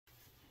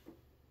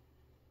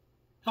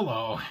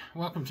Hello,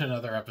 welcome to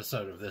another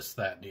episode of This,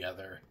 That, and the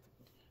Other.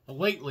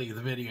 Lately,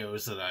 the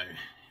videos that I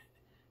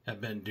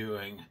have been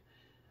doing,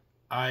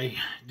 I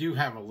do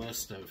have a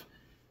list of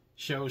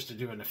shows to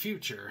do in the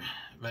future,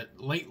 but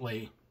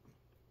lately,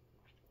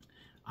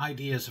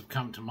 ideas have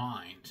come to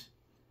mind.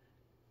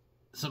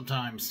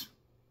 Sometimes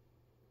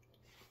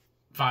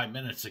 5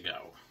 minutes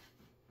ago,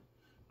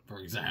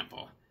 for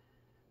example.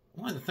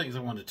 One of the things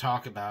I want to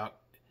talk about,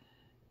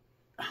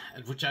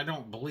 which I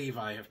don't believe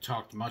I have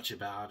talked much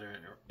about,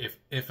 or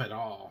if at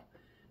all,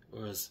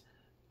 was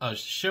a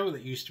show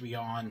that used to be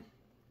on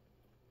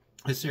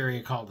this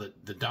area called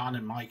the Don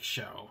and Mike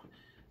Show.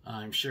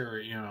 I'm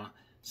sure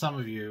some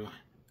of you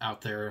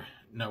out there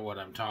know what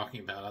I'm talking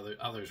about.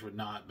 Others would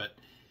not, but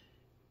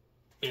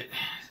it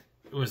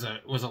was a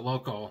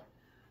local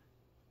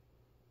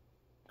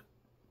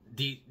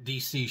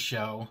DC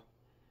show.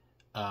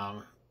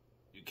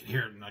 You could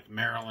hear it in like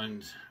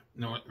Maryland,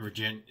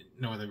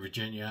 Northern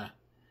Virginia,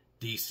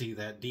 DC,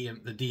 the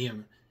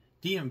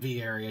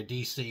DMV area,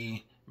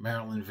 DC,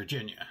 Maryland,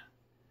 Virginia.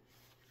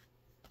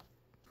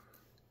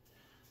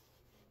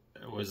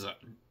 It was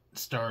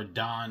starred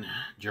Don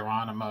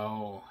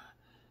Geronimo,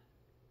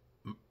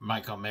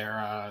 Mike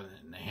O'Mara,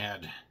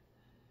 and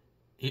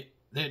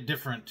they had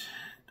different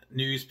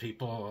news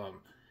people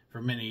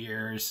for many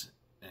years.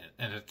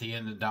 And at the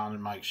end of Don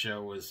and Mike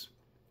show was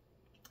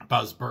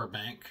Buzz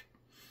Burbank,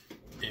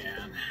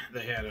 and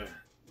they had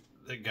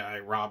the guy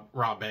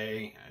Rob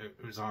A,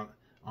 who was on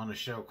the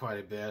show quite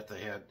a bit.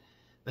 They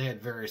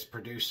had various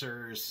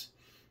producers.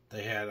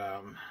 They had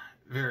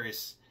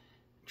various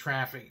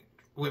traffic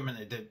women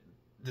that did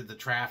the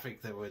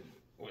traffic that would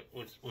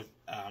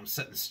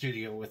sit in the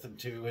studio with them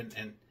too.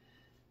 And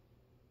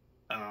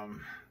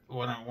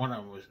one of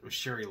them was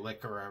Sherry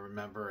Licker, I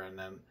remember. And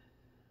then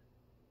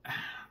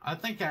I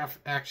think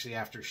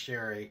after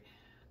Sherry,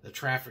 the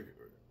traffic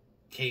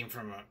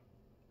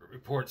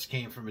reports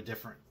came from a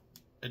different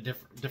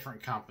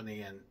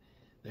company, and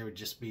they would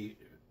just be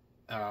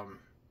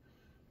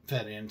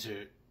fed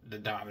into the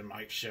Don and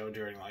Mike show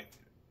during like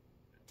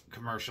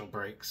commercial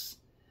breaks.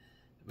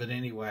 But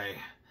anyway,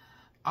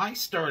 I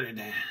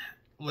started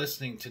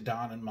listening to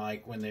Don and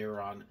Mike when they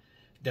were on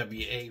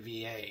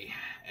WAVA,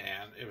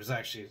 and it was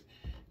actually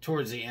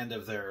towards the end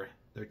of their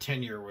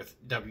tenure with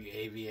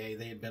WAVA.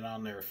 They had been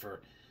on there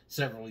for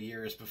several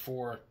years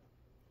before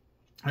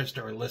I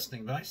started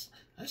listening, but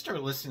I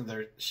started listening to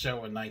their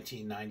show in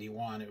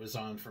 1991. It was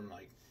on from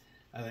like,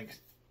 I think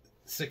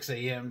 6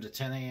 a.m. to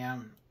 10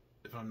 a.m.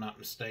 if I'm not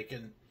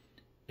mistaken.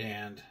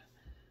 And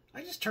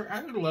I heard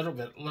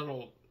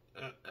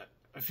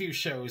a few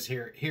shows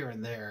here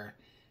and there,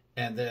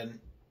 and then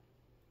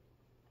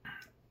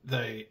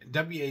the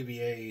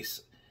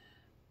WAVA's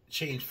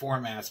changed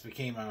formats,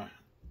 became a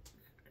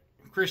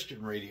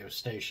Christian radio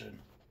station.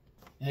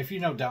 And if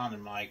you know Don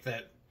and Mike,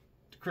 that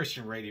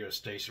Christian radio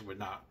station would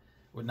not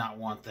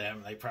want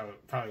them. They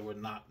probably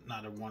would not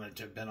have wanted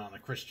to have been on a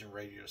Christian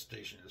radio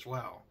station as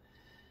well.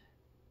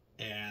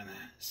 And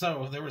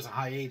so there was a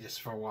hiatus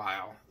for a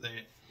while.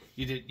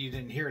 You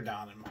didn't hear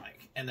Don and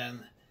Mike, and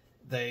then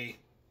they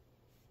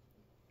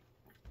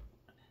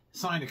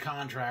signed a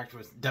contract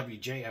with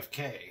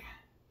WJFK,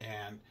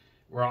 and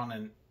we're on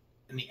in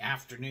the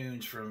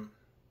afternoons from,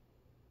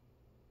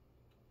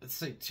 let's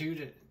say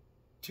 2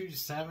 to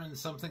 7,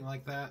 something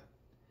like that.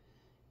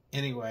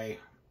 Anyway,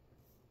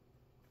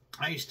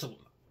 I used to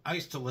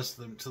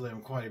listen to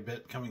them quite a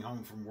bit coming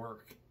home from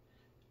work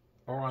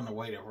or on the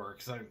way to work.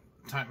 Because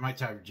my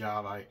type of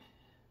job,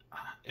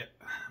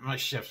 my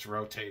shifts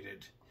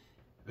rotated.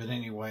 But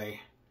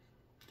anyway,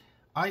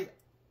 I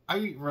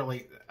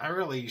really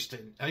used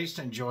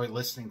to enjoy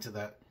listening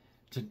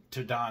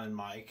to Don and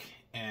Mike,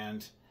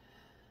 and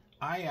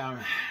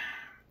I'm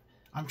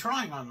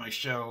trying on my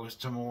shows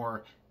to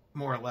more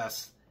or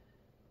less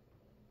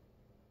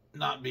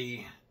not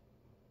be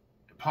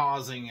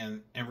pausing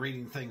and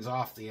reading things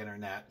off the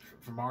internet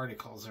from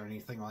articles or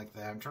anything like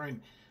that. I'm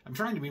trying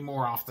to be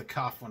more off the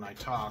cuff when I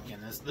talk,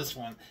 and this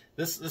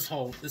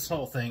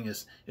whole thing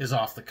is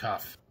off the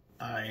cuff.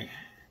 I'm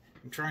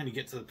trying to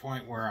get to the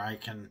point where I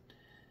can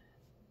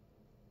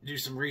do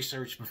some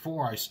research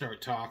before I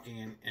start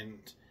talking, and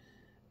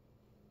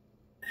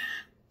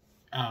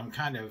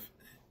kind of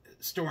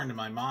store into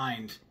my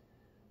mind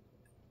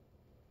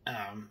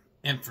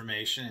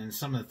information, and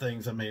some of the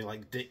things I may,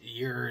 like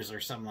years or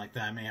something like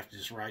that, I may have to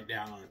just write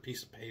down on a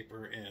piece of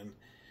paper and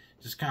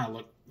just kind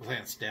of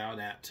glance down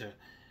at to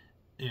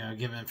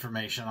give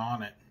information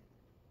on it,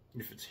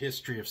 if it's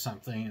history of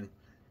something. And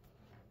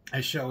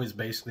a show is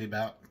basically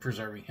about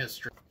preserving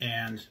history.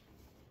 And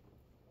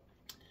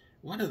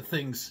one of the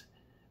things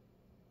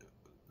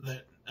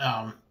that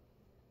I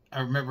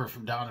remember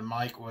from Don and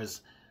Mike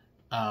was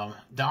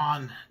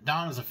Don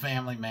was a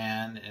family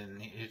man,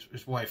 and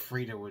his wife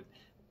Frida would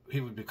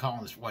be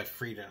calling his wife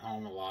Frida at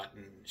home a lot,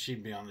 and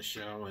she'd be on the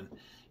show. And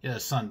he had a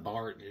son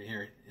Bart, and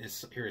hear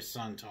his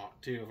son talk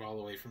too, all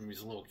the way from he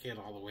was a little kid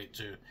all the way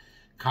to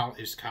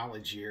his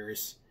college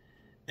years.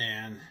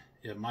 And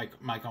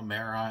Mike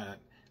O'Mara,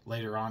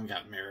 later on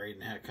got married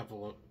and had a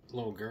couple of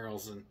little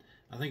girls, and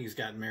I think he's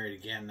gotten married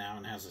again now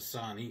and has a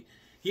son.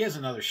 He has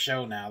another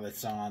show now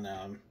that's on,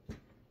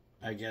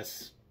 I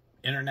guess,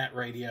 internet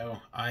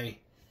radio. I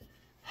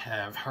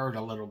have heard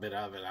a little bit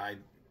of it. I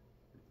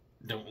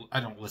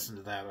don't listen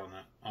to that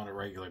on a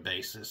regular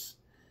basis,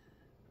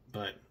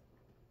 but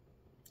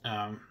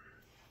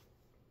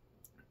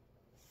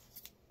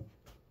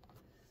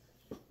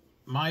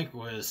Mike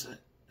was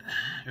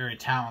very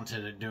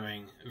talented at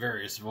doing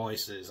various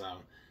voices,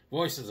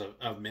 voices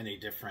of many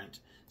different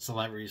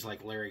celebrities,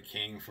 like Larry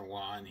King for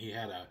one. He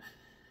had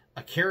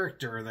a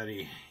character that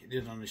he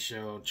did on the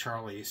show,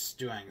 Charlie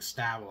Stewang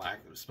Stavelak.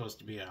 It was supposed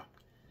to be a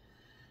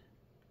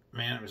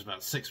man. It was about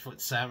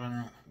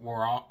 6'7",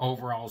 wore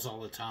overalls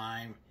all the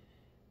time.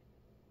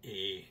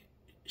 He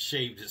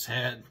shaved his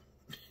head.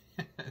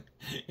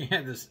 he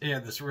had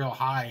this real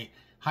high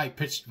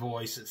pitched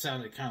voice. It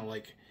sounded kind of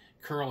like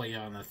Curly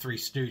on the Three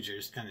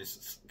Stooges, kind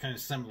of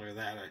similar to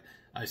that,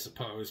 I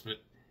suppose.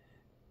 But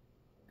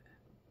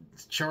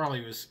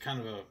Charlie was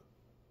kind of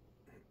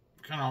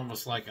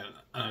almost like an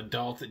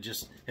adult that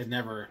just had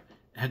never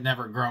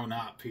grown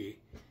up. He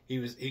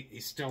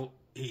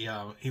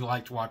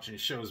liked watching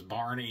shows,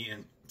 Barney,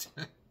 and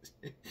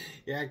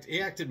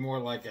he acted more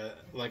like a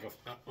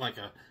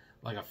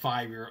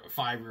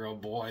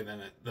 5-year-old boy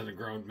than a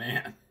grown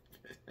man.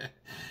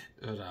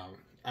 But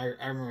I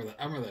remember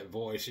that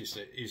voice used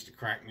to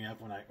crack me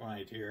up when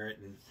I'd hear it,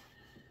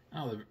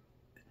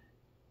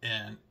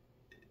 and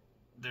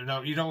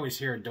you'd always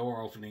hear a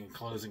door opening and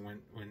closing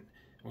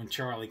when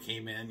Charlie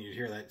came in. You'd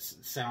hear that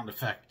sound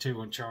effect too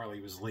when Charlie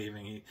was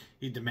leaving.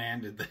 He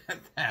demanded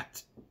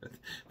that.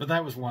 But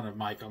that was one of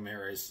Mike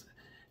O'Mara's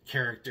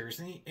characters,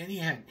 and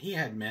he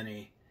had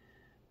many.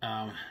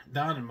 Don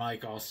and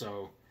Mike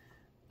also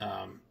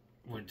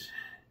would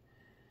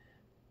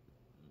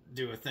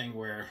do a thing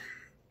where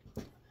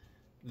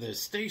the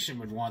station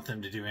would want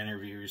them to do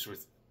interviews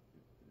with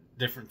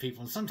different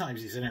people, and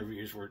sometimes these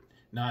interviews were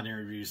not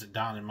interviews that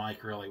Don and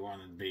Mike really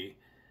wanted to be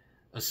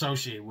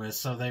associated with.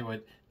 So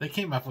they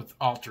came up with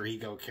alter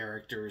ego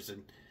characters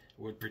and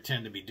would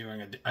pretend to be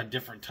doing a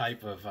different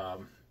type of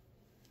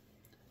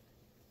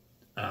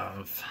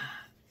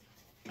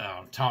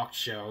talk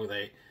show.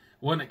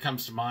 One that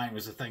comes to mind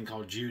was a thing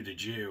called Jew to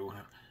Jew.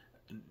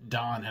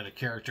 Don had a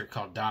character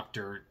called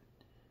Dr.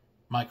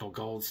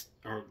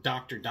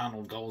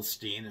 Donald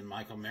Goldstein, and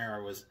Mike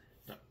O'Mara was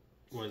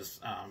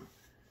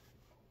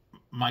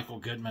Michael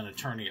Goodman,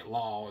 attorney at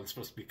law, and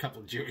supposed to be a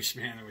couple of Jewish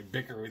men who would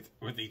bicker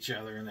with each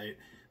other, and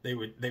they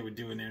would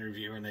do an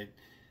interview, and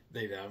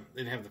they'd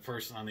have the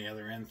person on the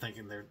other end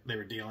thinking they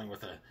were dealing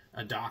with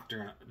a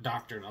doctor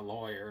and a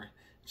lawyer,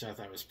 which I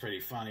thought was pretty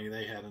funny.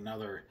 They had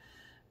another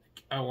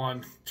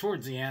one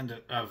towards the end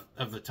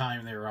of the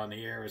time they were on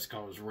the air. It's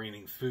called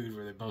Raining Food,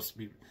 where they're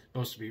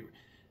supposed to be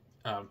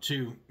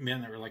two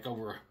men that were like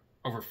over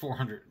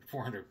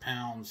 400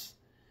 pounds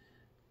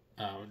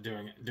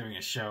doing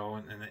a show,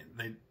 and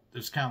it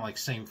was kind of like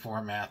same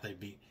format. They'd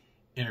be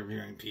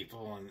interviewing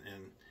people, and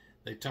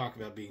they'd talk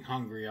about being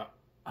hungry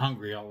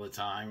all the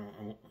time,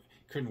 and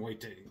couldn't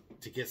wait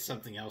to get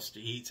something else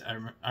to eat.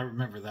 I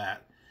remember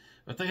that.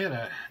 But they had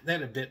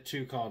a bit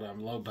too called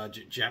Low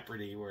Budget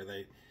Jeopardy, where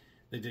they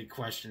did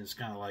questions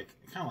kind of like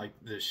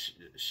the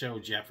show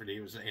Jeopardy.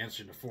 It was an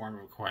answer in the form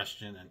of a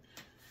question, and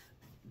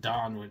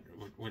Don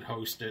would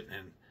host it,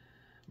 and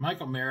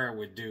Michael O'Mara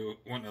would do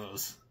one of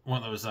those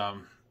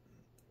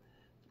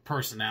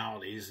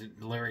personalities,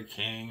 Larry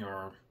King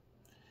or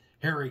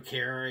Harry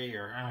Carey,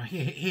 or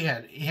he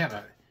had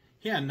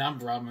a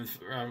number of them.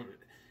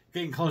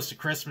 Getting close to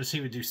Christmas,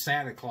 he would do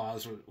Santa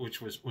Claus,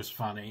 which was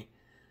funny.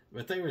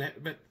 But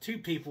but two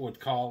people would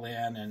call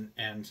in,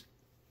 and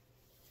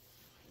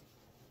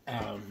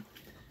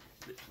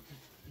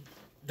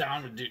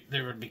Don would do.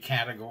 There would be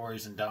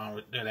categories, and Don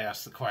would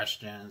ask the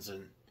questions,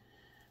 and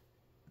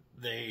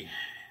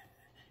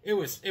it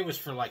was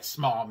for like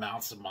small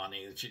amounts of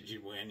money that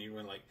you'd win. You'd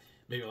win like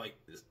maybe like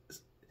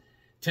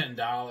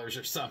 $10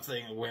 or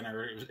something a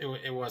winner.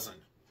 It wasn't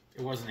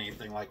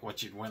anything like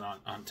what you'd win on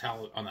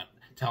a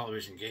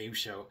television game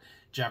show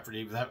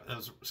Jeopardy. But that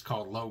was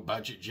called Low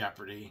Budget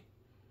Jeopardy.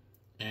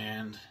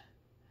 And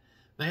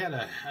they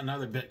had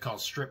another bit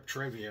called Strip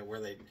Trivia,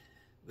 where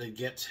they'd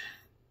get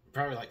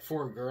probably like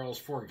 4 girls,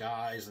 4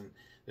 guys, and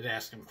they'd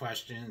ask them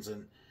questions,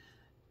 and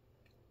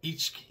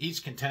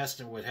each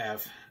contestant would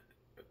have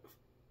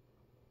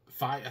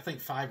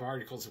 5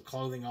 articles of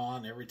clothing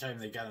on. Every time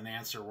they got an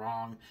answer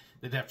wrong,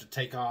 they'd have to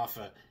take off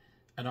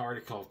an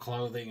article of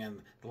clothing,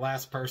 and the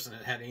last person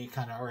that had any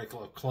kind of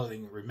article of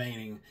clothing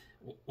remaining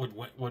would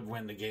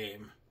win the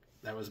game.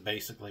 That was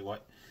basically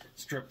what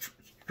strip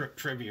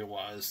trivia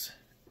was.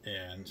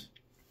 And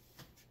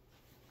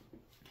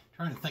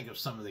trying to think of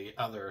some of the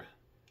other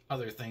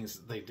things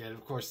that they did.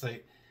 Of course,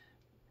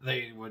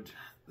 they would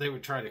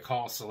try to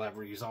call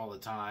celebrities all the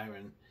time,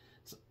 and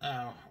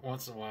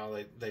once in a while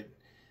they'd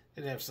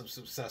have some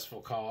successful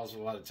calls. A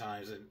lot of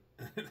times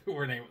they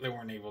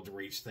weren't able to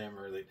reach them,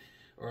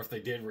 or if they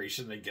did reach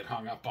them, they'd get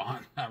hung up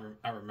on.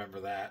 I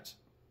remember that.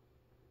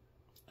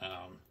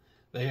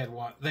 they had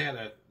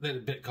a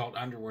bit called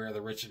Underwear,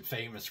 the Rich and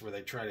Famous, where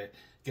they try to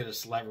get a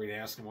celebrity to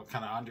ask them what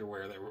kind of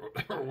underwear they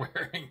were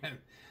wearing. And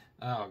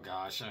oh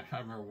gosh, I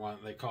remember one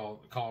they called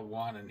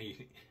one, and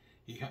he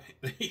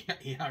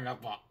hung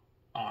up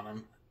on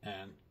him,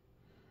 and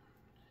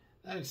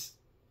that was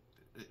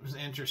it was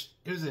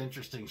an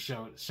interesting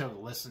show to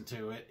listen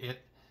to.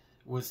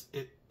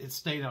 It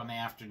stayed on the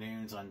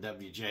afternoons on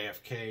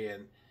WJFK,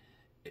 and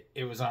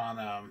it was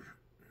on.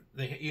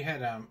 You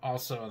had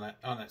also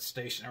on that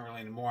station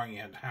early in the morning.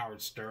 You had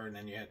Howard Stern,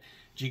 and you had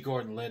G.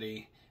 Gordon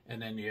Liddy,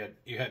 and then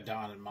you had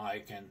Don and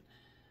Mike, and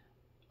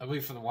I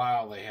believe for a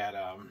while they had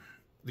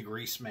the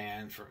Grease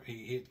Man.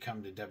 He'd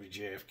come to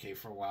WJFK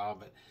for a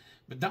while,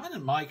 but Don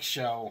and Mike's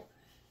show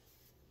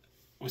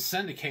was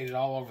syndicated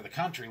all over the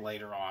country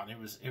later on. It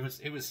was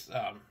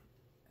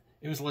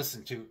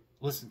listened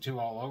to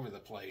all over the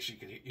place. You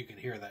could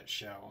hear that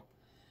show.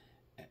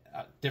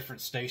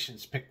 Different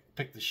stations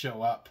picked the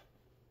show up.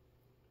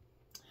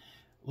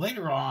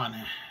 Later on,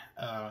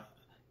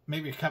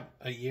 maybe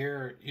a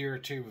year or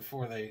two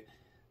before the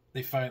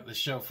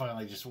show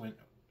finally just went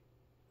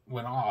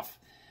off.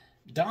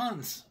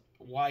 Don's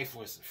wife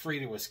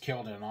Frida was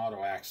killed in an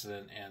auto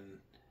accident in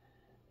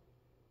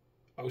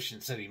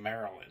Ocean City,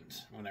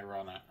 Maryland, when they were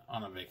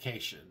on a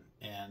vacation.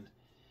 And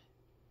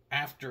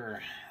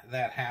after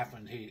that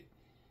happened,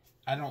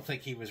 I don't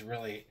think he was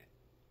really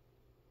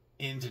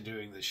into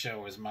doing the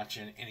show as much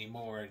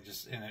anymore.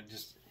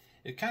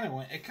 It kind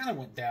of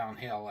went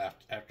downhill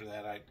after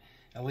that.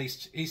 At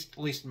least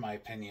in my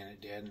opinion,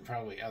 it did, and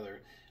probably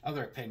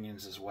other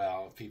opinions as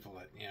well of people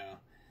that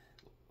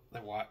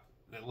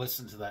that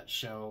listen to that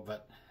show.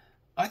 But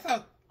I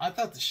thought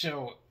the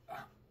show,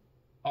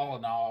 all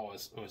in all,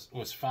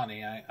 was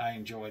funny. I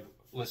enjoyed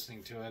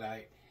listening to it.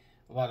 A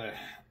lot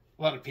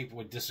of people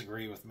would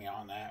disagree with me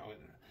on that.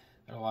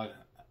 There were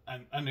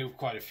I knew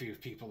quite a few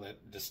people that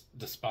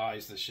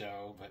despised the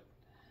show, but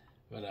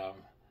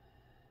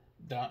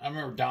I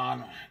remember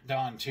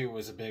Don too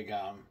was a big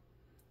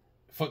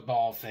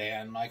football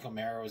fan. Mike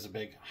O'Mara was a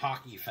big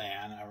hockey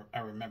fan. I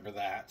remember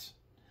that.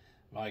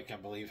 Mike, I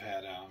believe,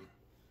 had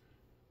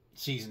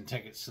season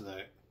tickets to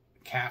the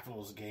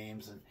Capitals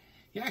games, and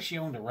he actually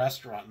owned a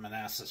restaurant in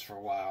Manassas for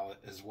a while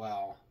as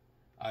well.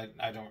 I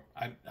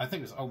think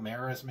it was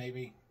O'Mara's,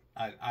 maybe.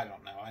 I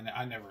don't know.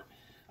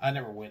 I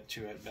never went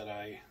to it, but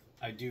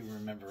I do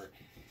remember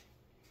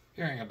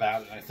hearing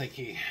about it. I think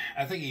he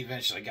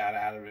eventually got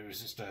out of it.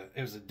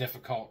 It was a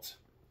difficult.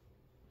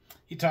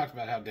 He talked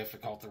about how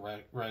difficult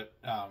the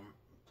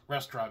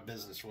restaurant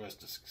business was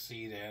to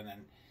succeed in,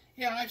 and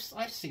yeah,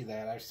 I see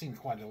that. I've seen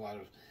quite a lot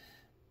of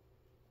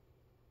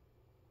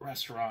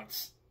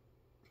restaurants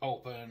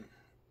open,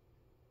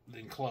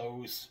 then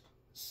close.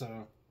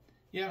 So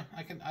yeah,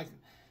 I can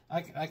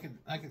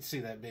see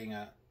that being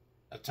a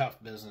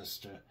tough business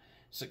to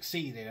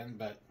succeed in,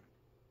 but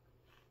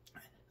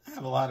I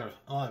have a lot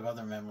of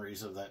other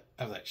memories of that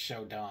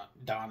show,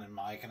 Don and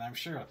Mike, and I'm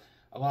sure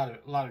a lot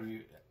of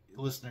you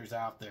listeners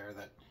out there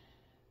that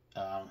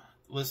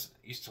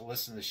used to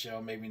listen to the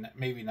show.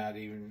 Maybe not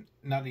even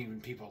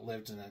people that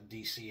lived in the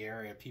D.C.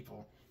 area.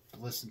 People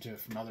that listened to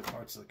it from other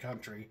parts of the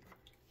country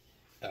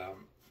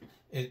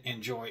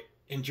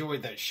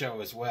enjoyed that show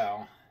as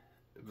well.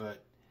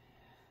 But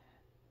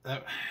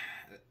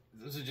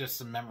those are just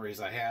some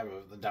memories I have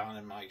of the Don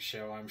and Mike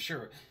show. I'm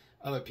sure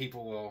other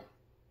people will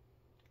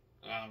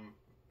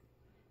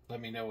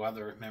let me know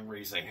other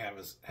memories they have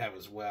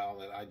as well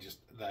that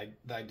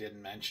I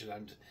didn't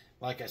mention.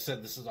 Like I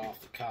said, this is off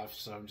the cuff,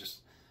 so I'm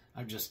just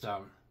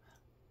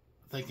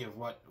thinking of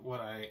what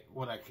I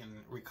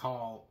can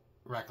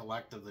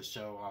recollect of the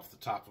show off the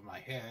top of my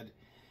head.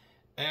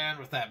 And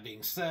with that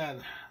being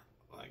said,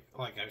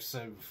 like I've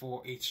said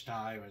before, each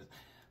time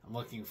I'm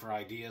looking for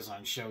ideas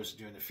on shows to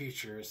do in the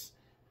future,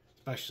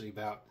 especially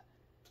about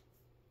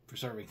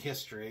preserving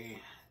history,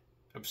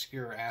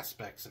 obscure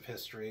aspects of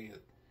history.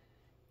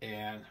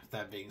 And with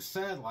that being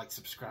said, like,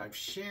 subscribe,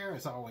 share.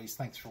 As always,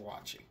 thanks for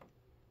watching.